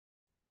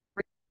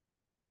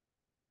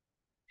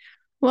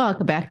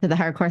Welcome back to the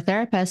Hardcore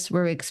Therapist,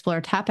 where we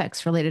explore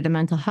topics related to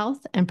mental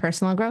health and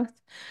personal growth.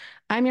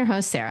 I'm your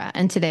host, Sarah,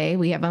 and today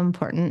we have an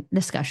important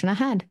discussion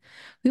ahead.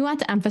 We want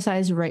to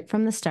emphasize right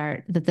from the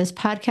start that this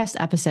podcast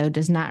episode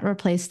does not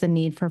replace the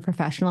need for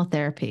professional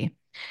therapy.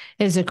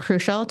 It is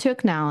crucial to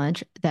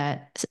acknowledge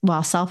that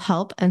while self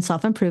help and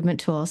self improvement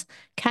tools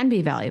can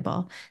be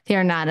valuable, they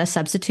are not a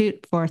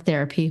substitute for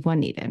therapy when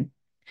needed.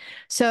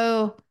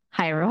 So,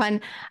 hi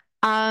everyone.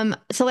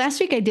 So last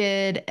week I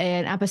did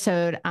an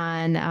episode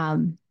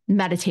on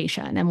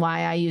meditation and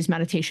why I use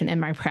meditation in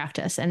my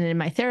practice and in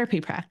my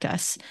therapy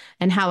practice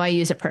and how I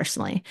use it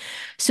personally.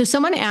 So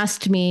someone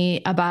asked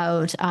me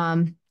about,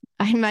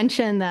 I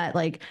mentioned that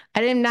like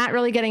I'm not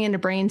really getting into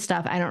brain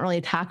stuff. I don't really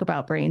talk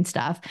about brain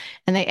stuff.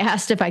 And they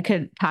asked if I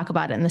could talk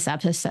about it in this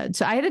episode.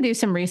 So I had to do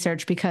some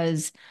research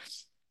because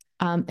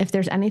if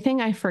there's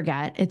anything I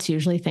forget, it's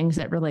usually things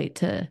that relate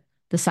to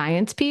the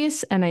science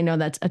piece. And I know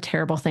that's a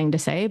terrible thing to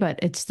say, but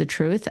it's the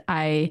truth.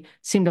 I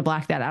seem to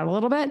block that out a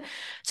little bit.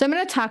 So I'm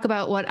going to talk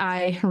about what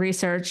I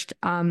researched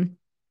about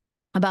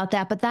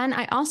that. But then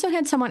I also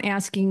had someone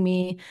asking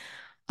me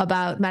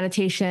about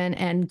meditation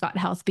and gut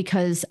health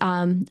because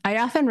I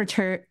often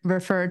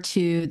refer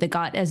to the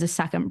gut as a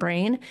second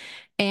brain.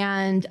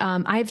 And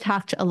I've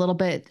talked a little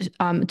bit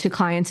to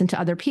clients and to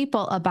other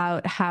people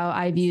about how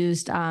I've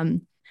used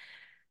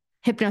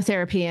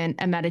hypnotherapy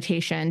and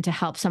meditation to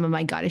help some of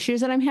my gut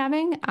issues that I'm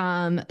having.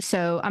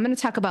 So I'm going to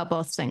talk about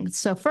both things.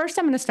 So first,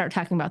 I'm going to start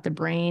talking about the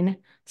brain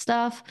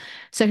stuff.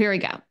 So here we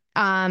go.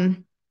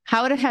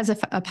 How it has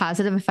a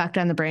positive effect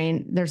on the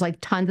brain. There's like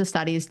tons of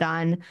studies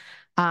done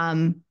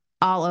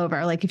all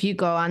over. Like if you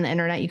go on the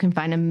internet, you can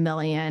find a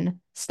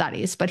million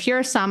studies. But here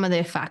are some of the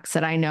effects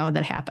that I know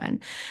that happen.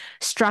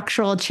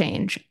 Structural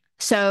change.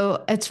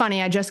 So it's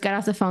funny. I just got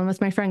off the phone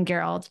with my friend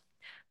Gerald.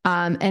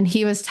 And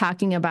he was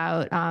talking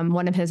about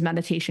one of his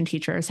meditation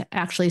teachers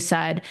actually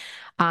said,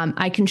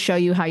 I can show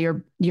you how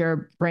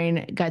your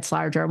brain gets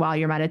larger while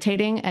you're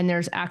meditating. And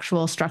there's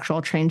actual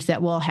structural change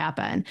that will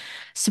happen,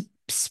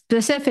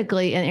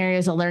 specifically in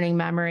areas of learning,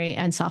 memory,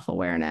 and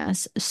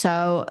self-awareness.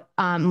 So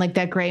like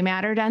that gray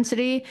matter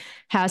density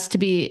has to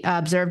be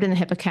observed in the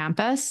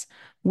hippocampus,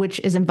 which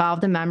is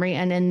involved in memory.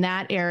 And in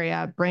that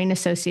area, brain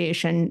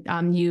association,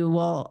 you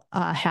will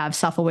have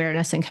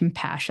self-awareness and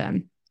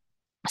compassion.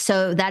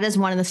 So that is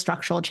one of the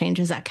structural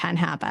changes that can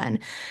happen.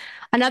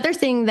 Another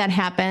thing that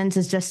happens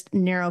is just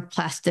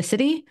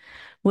neuroplasticity,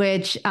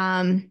 which,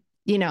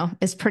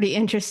 is pretty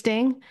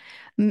interesting.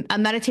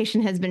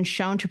 Meditation has been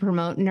shown to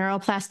promote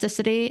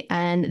neuroplasticity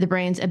and the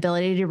brain's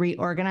ability to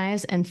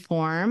reorganize and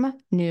form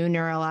new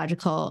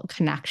neurological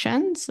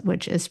connections,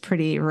 which is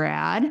pretty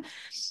rad.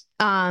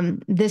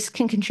 This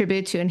can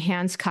contribute to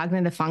enhanced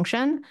cognitive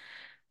function,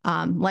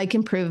 like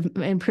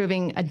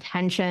improving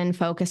attention,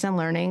 focus, and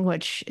learning,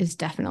 which is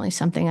definitely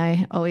something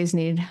I always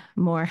need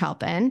more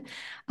help in.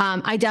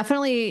 I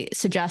definitely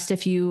suggest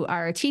if you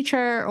are a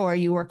teacher or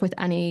you work with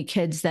any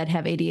kids that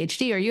have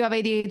ADHD or you have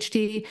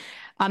ADHD,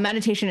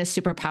 meditation is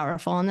super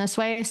powerful in this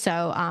way.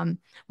 So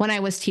when I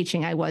was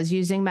teaching, I was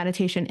using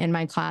meditation in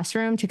my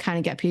classroom to kind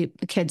of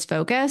get kids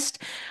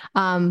focused.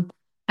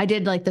 I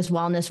did like this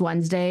Wellness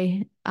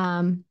Wednesday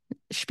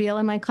spiel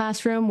in my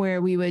classroom where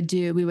we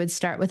would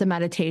start with a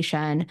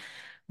meditation.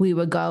 We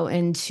would go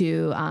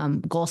into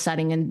goal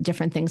setting and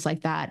different things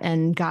like that,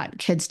 and got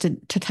kids to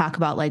talk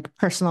about like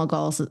personal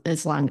goals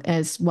as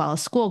well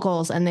as school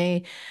goals. And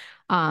they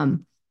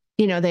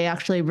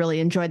actually really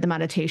enjoyed the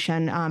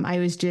meditation. I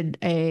always did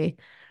a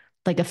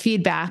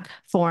feedback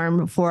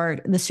form for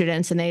the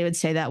students, and they would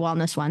say that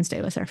Wellness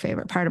Wednesday was their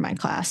favorite part of my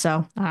class.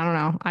 So I don't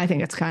know. I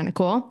think it's kind of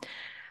cool.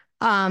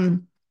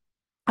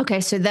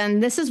 Okay, so then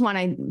this is one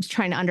I'm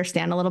trying to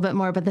understand a little bit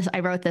more, but I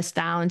wrote this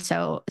down,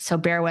 so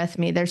bear with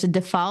me. There's a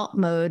default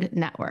mode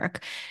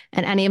network,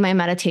 and any of my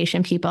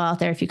meditation people out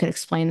there, if you could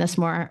explain this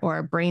more,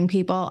 or brain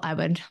people, I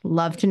would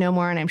love to know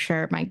more, and I'm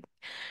sure my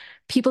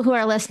people who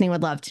are listening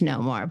would love to know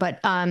more. But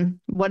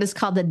what is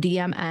called the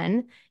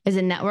DMN is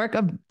a network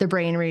of the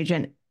brain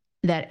region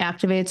that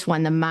activates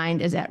when the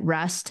mind is at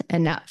rest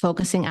and not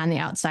focusing on the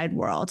outside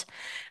world.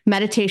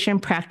 Meditation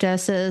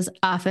practices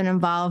often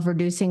involve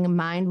reducing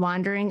mind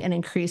wandering and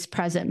increase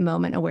present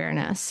moment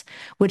awareness,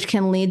 which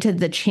can lead to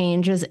the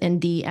changes in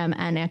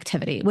DMN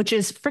activity, which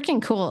is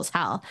freaking cool as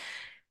hell.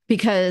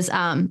 Because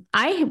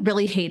I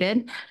really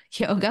hated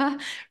yoga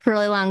for a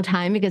really long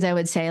time because I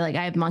would say like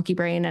I have monkey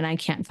brain and I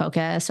can't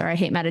focus, or I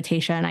hate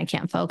meditation, I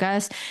can't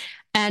focus.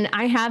 And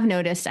I have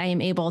noticed I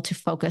am able to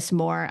focus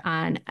more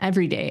on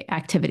everyday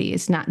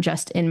activities, not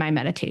just in my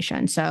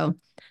meditation. So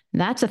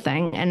that's a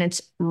thing, and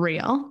it's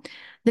real.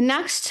 The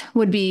next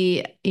would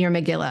be your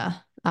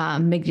amygdala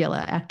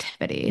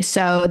activity.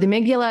 So the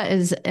amygdala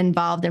is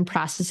involved in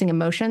processing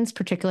emotions,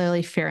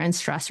 particularly fear and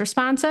stress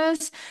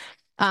responses,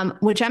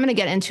 which I'm going to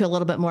get into a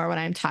little bit more when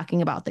I'm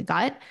talking about the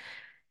gut,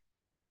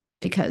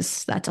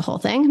 because that's a whole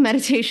thing.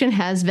 Meditation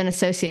has been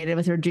associated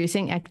with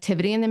reducing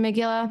activity in the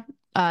amygdala,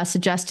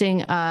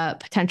 suggesting a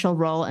potential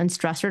role in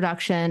stress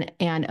reduction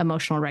and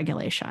emotional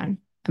regulation.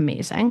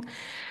 Amazing.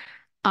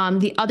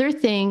 The other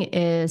thing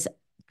is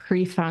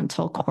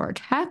prefrontal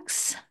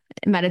cortex.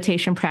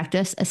 Meditation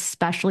practice,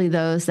 especially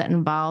those that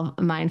involve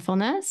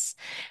mindfulness,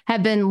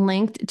 have been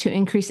linked to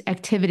increased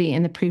activity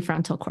in the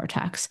prefrontal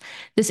cortex.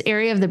 This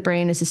area of the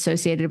brain is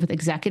associated with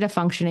executive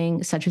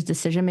functioning, such as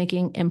decision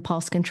making,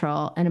 impulse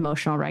control, and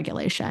emotional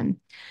regulation.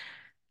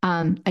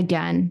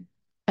 Again,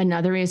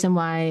 another reason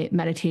why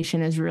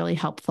meditation is really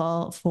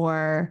helpful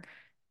for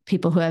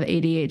people who have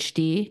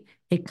ADHD.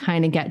 It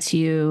kind of gets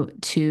you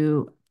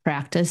to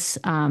practice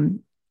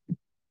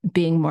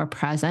being more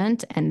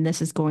present, and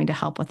this is going to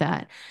help with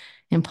that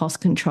impulse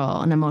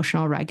control and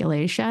emotional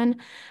regulation.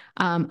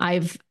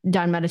 I've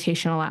done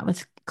meditation a lot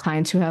with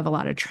clients who have a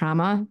lot of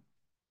trauma,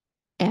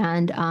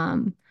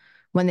 and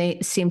when they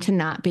seem to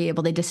not be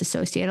able, they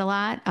disassociate a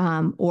lot,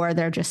 or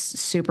they're just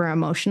super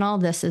emotional.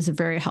 This is a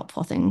very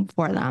helpful thing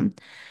for them.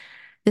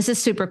 This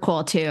is super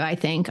cool too, I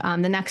think. The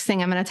next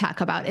thing I'm going to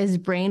talk about is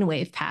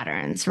brainwave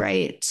patterns,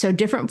 right? So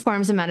different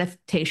forms of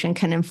meditation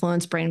can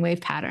influence brainwave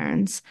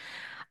patterns.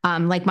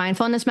 Like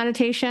mindfulness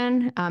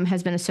meditation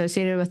has been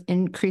associated with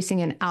increasing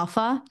in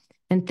alpha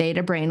and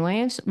theta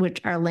brainwaves, which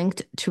are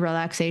linked to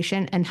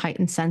relaxation and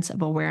heightened sense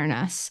of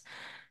awareness.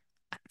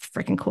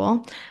 Freaking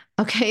cool.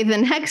 Okay, the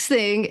next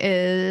thing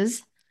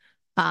is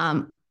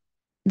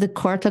the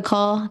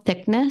cortical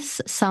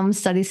thickness. Some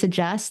studies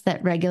suggest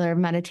that regular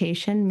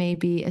meditation may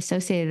be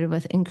associated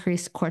with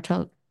increased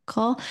cortical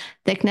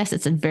thickness.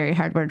 It's a very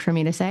hard word for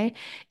me to say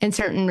in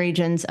certain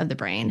regions of the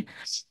brain.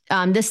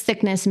 This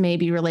thickness may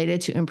be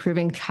related to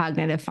improving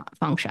cognitive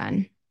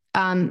function.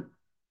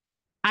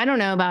 I don't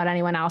know about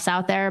anyone else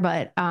out there,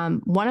 but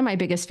one of my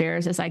biggest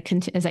fears as I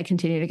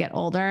continue to get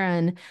older,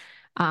 and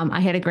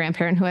I had a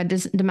grandparent who had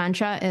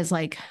dementia, is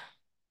like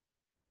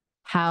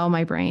how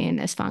my brain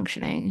is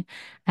functioning.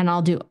 And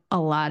I'll do a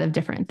lot of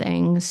different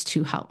things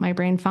to help my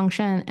brain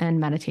function, and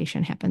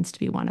meditation happens to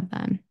be one of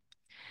them.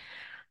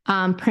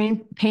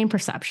 Pain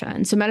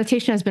perception. So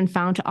meditation has been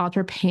found to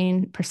alter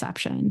pain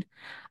perception.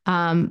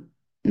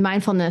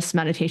 Mindfulness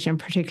meditation in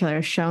particular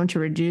is shown to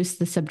reduce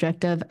the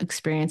subjective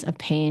experience of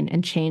pain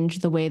and change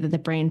the way that the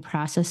brain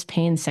processes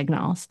pain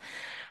signals.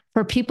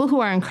 For people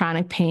who are in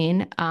chronic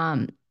pain,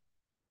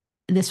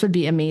 this would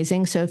be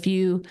amazing. So if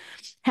you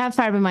have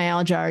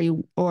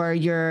fibromyalgia or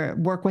you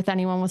work with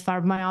anyone with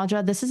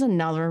fibromyalgia, this is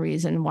another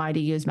reason why to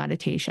use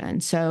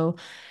meditation. So,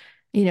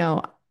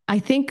 I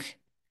think,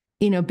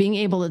 being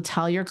able to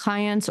tell your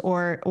clients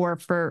or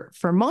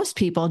for most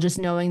people, just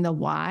knowing the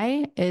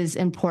why is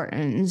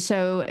important.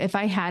 So if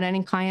I had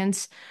any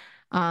clients,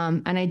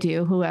 and I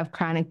do, who have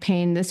chronic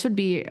pain, this would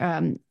be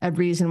a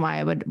reason why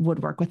I would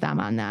work with them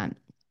on that.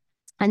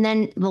 And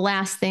then the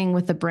last thing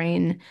with the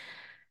brain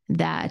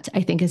that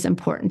I think is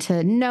important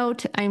to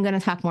note, I'm going to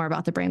talk more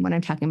about the brain when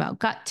I'm talking about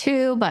gut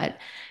too, but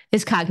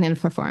is cognitive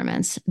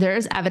performance. There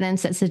is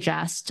evidence that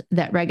suggests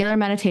that regular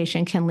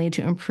meditation can lead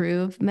to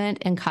improvement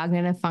in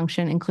cognitive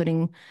function,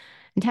 including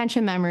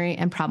attention, memory,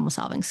 and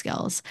problem-solving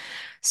skills.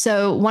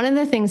 So one of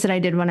the things that I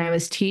did when I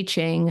was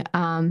teaching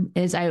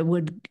is I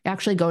would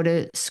actually go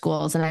to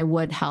schools and I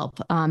would help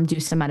do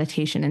some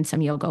meditation and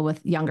some yoga with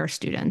younger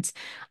students.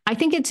 I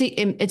think it's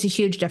a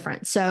huge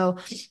difference. So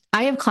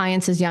I have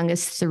clients as young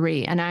as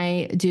 3, and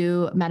I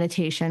do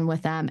meditation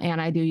with them and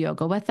I do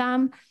yoga with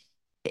them.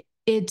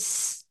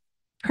 It's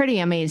pretty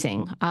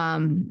amazing,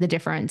 the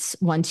difference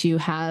once you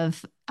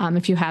have,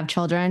 if you have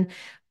children.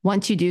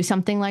 Once you do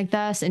something like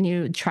this and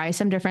you try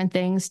some different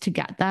things to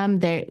get them,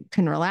 they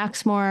can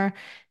relax more,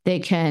 they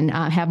can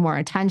have more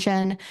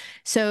attention.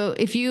 So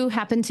if you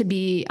happen to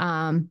be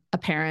a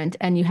parent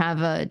and you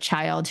have a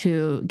child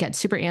who gets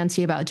super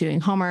antsy about doing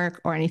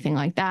homework or anything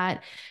like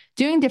that,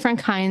 doing different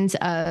kinds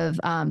of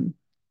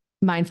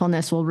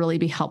mindfulness will really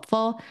be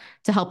helpful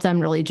to help them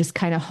really just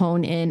kind of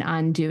hone in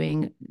on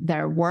doing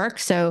their work.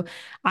 So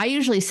I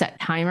usually set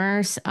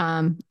timers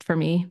for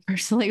me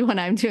personally when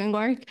I'm doing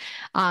work,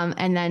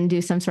 and then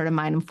do some sort of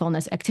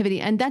mindfulness activity.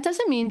 And that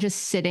doesn't mean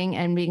just sitting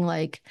and being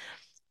like,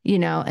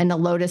 in the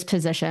lotus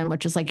position,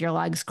 which is like your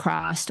legs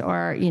crossed,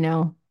 or,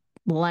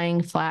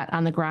 laying flat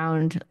on the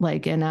ground,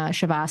 like in a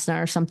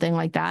shavasana or something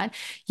like that.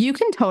 You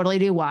can totally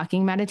do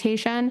walking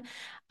meditation.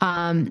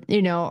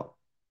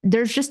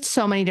 There's just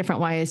so many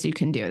different ways you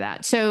can do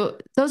that. So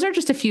those are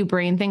just a few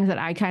brain things that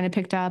I kind of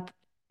picked up.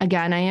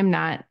 Again, I am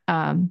not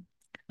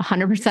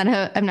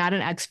 100%. I'm not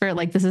an expert.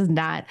 Like, this is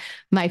not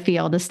my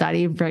field to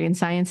study. Brain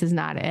science is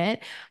not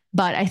it.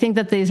 But I think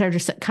that these are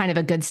just kind of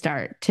a good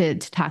start to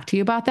talk to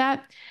you about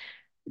that.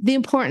 The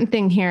important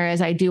thing here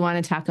is I do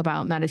want to talk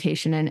about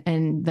meditation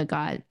and the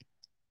gut,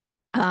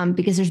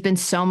 because there's been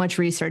so much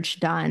research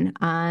done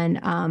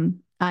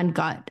on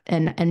gut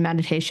and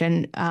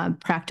meditation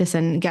practice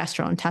and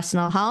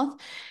gastrointestinal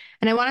health.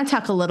 And I want to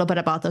talk a little bit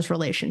about those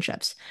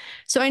relationships.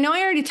 So I know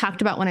I already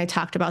talked about when I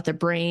talked about the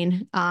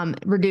brain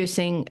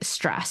reducing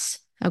stress.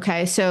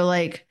 Okay. So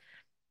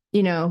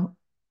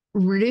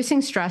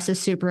reducing stress is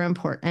super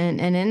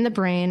important. And in the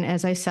brain,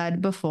 as I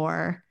said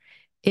before,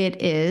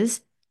 it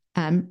is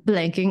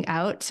blanking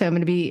out. So I'm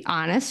going to be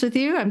honest with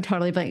you. I'm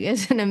totally blanking.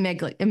 It's an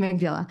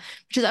amygdala,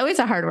 which is always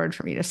a hard word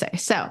for me to say.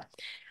 So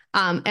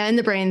and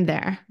the brain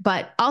there.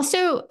 But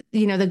also,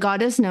 the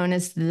gut is known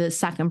as the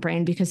second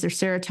brain because there's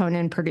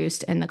serotonin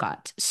produced in the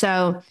gut.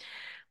 So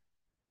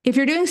if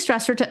you're doing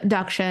stress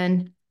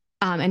reduction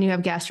and you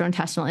have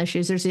gastrointestinal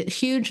issues, there's a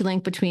huge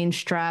link between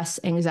stress,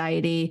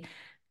 anxiety,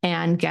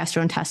 and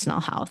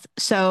gastrointestinal health.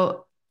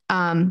 So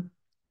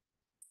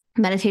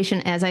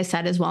meditation, as I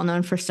said, is well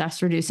known for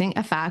stress reducing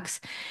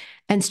effects.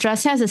 And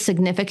stress has a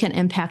significant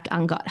impact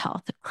on gut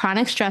health.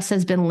 Chronic stress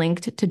has been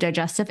linked to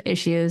digestive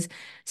issues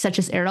such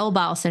as irritable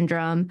bowel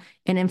syndrome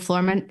and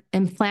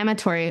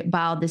inflammatory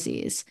bowel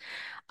disease.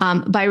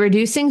 By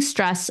reducing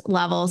stress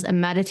levels, and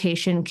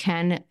meditation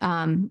can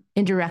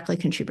indirectly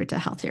contribute to a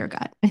healthier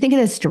gut. I think it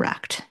is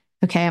direct.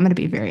 Okay, I'm going to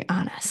be very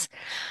honest.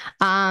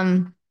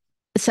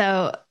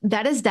 So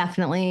that is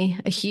definitely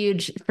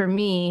for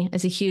me,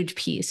 is a huge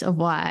piece of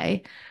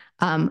why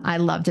I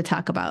love to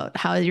talk about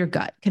how your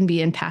gut can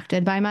be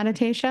impacted by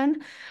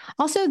meditation.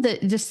 Also,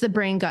 just the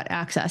brain gut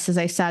axis. As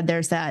I said,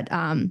 there's that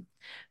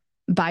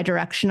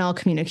bidirectional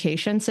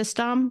communication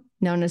system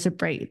known as a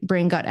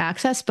brain gut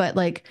axis, but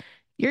like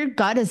your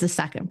gut is the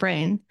second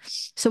brain.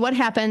 So what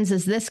happens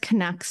is this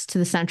connects to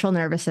the central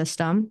nervous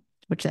system,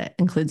 which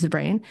includes the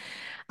brain,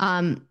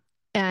 and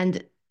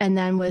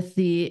then with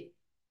the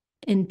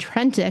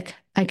intrinsic,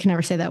 I can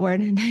never say that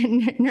word,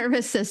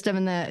 nervous system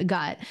in the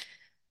gut.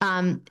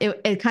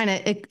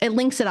 It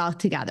links it all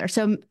together.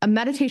 So a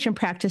meditation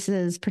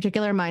practices,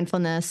 particular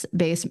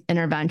mindfulness-based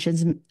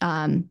interventions,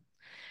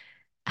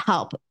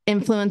 help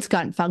influence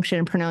gut function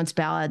and promotes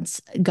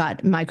balanced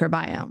gut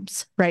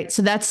microbiomes, right?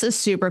 So that's a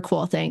super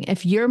cool thing.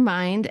 If your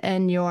mind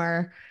and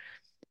your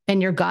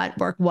gut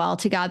work well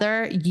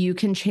together, you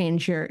can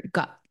change your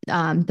gut,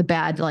 the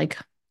bad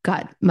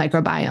gut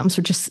microbiomes,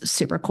 which is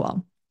super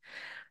cool.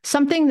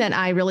 Something that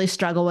I really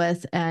struggle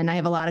with, and I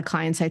have a lot of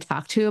clients I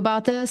talk to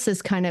about this,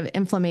 is kind of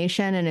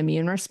inflammation and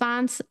immune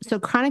response. So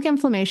chronic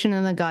inflammation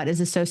in the gut is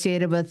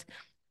associated with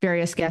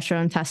various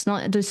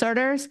gastrointestinal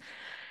disorders.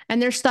 And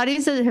there's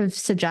studies that have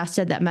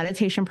suggested that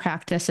meditation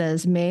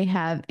practices may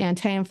have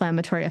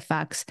anti-inflammatory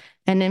effects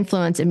and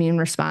influence immune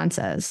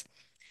responses.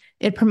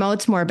 It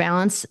promotes more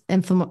balanced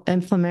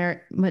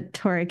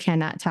inflammatory,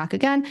 cannot talk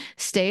again,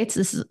 states.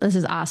 This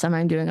is awesome.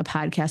 I'm doing a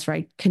podcast where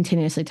I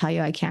continuously tell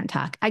you I can't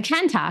talk. I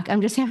can talk.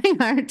 I'm just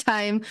having a hard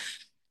time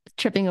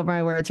tripping over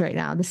my words right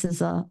now. This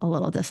is a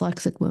little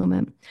dyslexic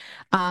moment.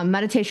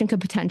 Meditation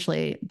could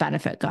potentially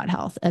benefit gut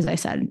health, as I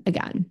said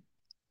again.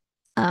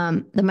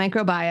 The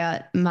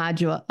microbiome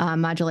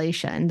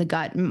modulation, the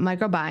gut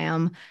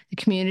microbiome, the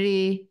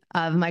community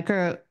of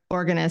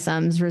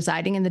microorganisms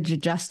residing in the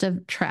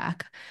digestive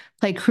tract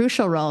play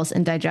crucial roles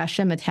in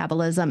digestion,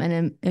 metabolism,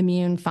 and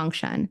immune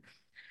function.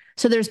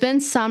 So there's been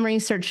some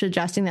research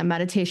suggesting that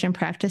meditation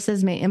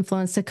practices may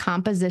influence the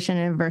composition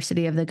and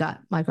diversity of the gut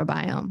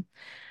microbiome.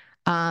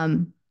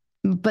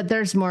 But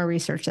there's more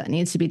research that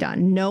needs to be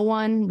done. No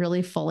one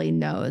really fully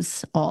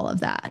knows all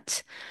of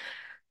that.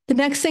 The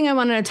next thing I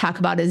wanted to talk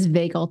about is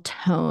vagal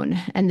tone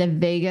and the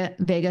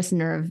vagus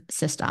nerve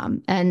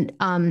system. And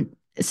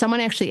someone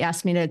actually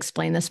asked me to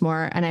explain this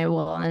more, and I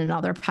will in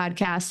another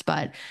podcast,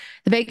 but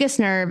the vagus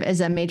nerve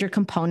is a major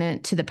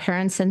component to the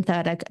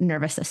parasympathetic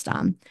nervous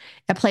system.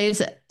 It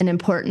plays an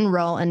important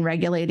role in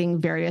regulating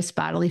various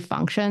bodily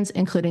functions,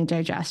 including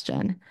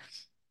digestion.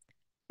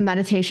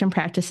 Meditation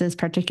practices,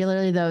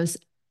 particularly those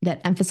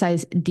that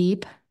emphasize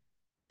deep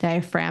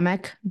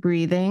diaphragmatic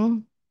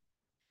breathing,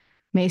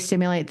 may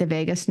stimulate the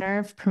vagus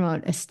nerve,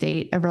 promote a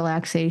state of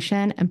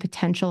relaxation, and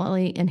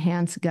potentially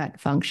enhance gut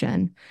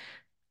function.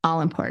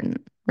 All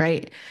important,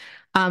 right?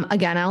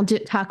 Again, I'll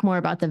talk more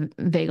about the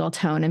vagal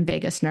tone and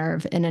vagus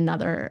nerve in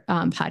another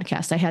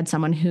podcast. I had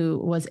someone who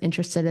was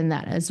interested in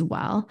that as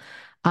well.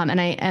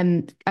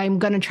 And I'm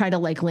going to try to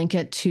link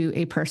it to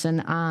a person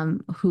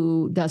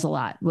who does a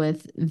lot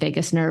with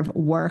vagus nerve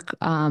work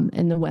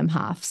in the Wim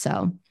Hof,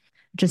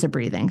 which is a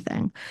breathing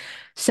thing.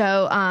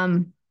 So,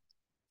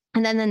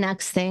 and then the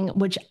next thing,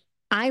 which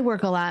I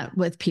work a lot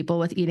with people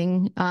with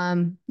eating,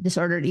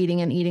 disordered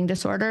eating and eating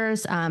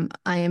disorders. I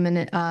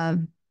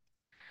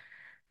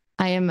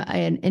am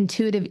an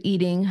intuitive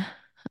eating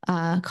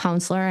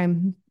counselor.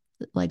 I'm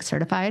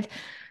certified.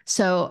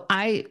 So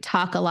I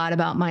talk a lot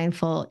about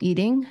mindful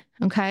eating.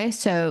 Okay.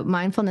 So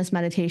mindfulness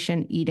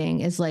meditation eating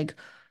is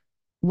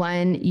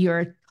when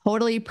you're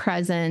totally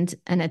present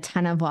and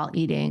attentive while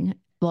eating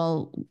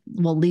will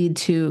lead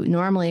to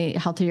normally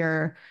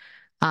healthier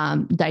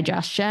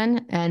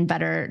digestion and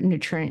better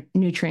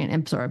nutrient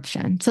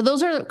absorption. So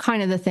those are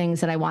kind of the things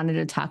that I wanted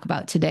to talk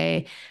about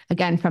today.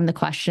 Again, from the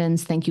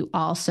questions, thank you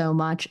all so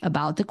much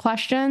about the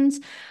questions.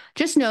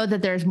 Just know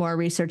that there's more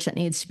research that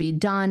needs to be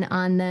done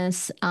on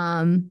this.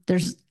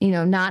 There's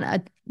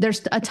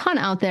a ton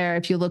out there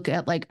if you look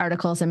at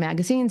articles and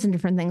magazines and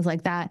different things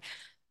like that.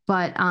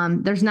 But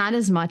there's not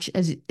as much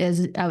as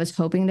I was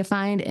hoping to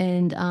find.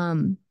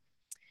 And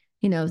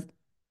in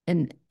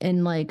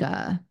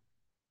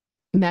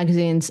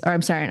magazines, or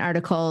I'm sorry, in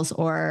articles,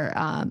 or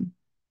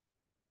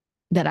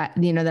that I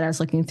was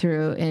looking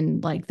through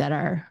in that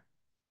are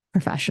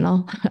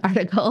professional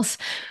articles.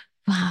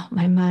 Wow,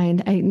 my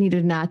mind. I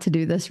needed not to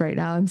do this right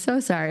now. I'm so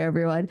sorry,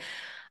 everyone.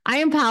 I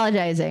am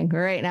apologizing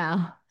right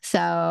now.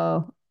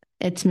 So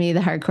it's me, the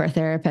hardcore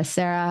therapist,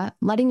 Sarah,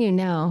 letting you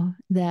know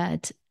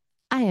that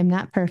I am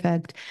not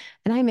perfect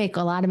and I make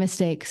a lot of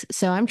mistakes.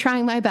 So I'm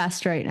trying my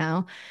best right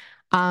now.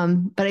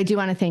 But I do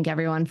want to thank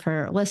everyone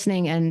for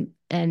listening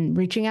and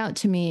reaching out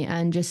to me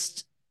and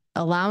just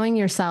allowing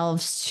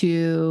yourselves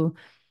to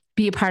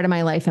be a part of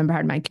my life and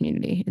part of my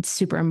community. It's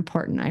super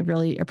important. I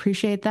really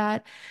appreciate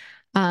that.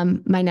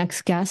 My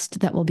next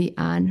guest that will be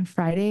on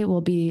Friday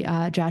will be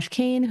Josh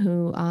Kane,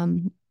 who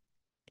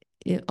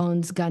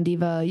owns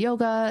Gandiva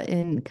Yoga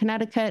in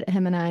Connecticut.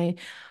 Him and I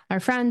are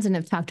friends and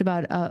have talked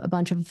about a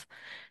bunch of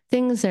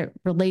things that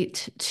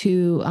relate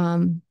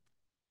to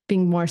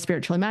being more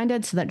spiritually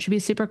minded. So that should be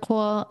super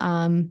cool.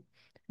 And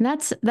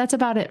that's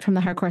about it from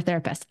the Hardcore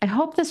Therapist. I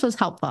hope this was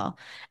helpful.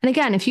 And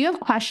again, if you have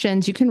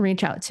questions, you can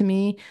reach out to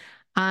me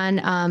on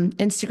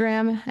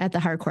Instagram at the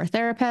Hardcore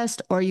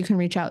Therapist, or you can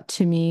reach out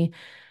to me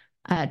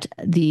at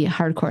the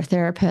hardcore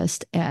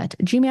therapist at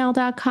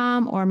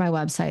gmail.com or my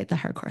website, the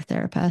hardcore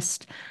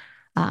therapist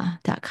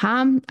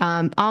 .com.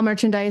 All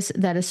merchandise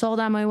that is sold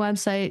on my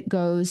website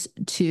goes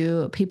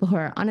to people who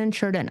are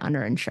uninsured and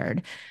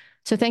underinsured.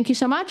 So thank you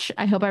so much.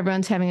 I hope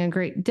everyone's having a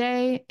great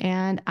day,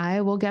 and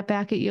I will get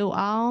back at you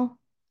all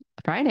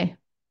Friday.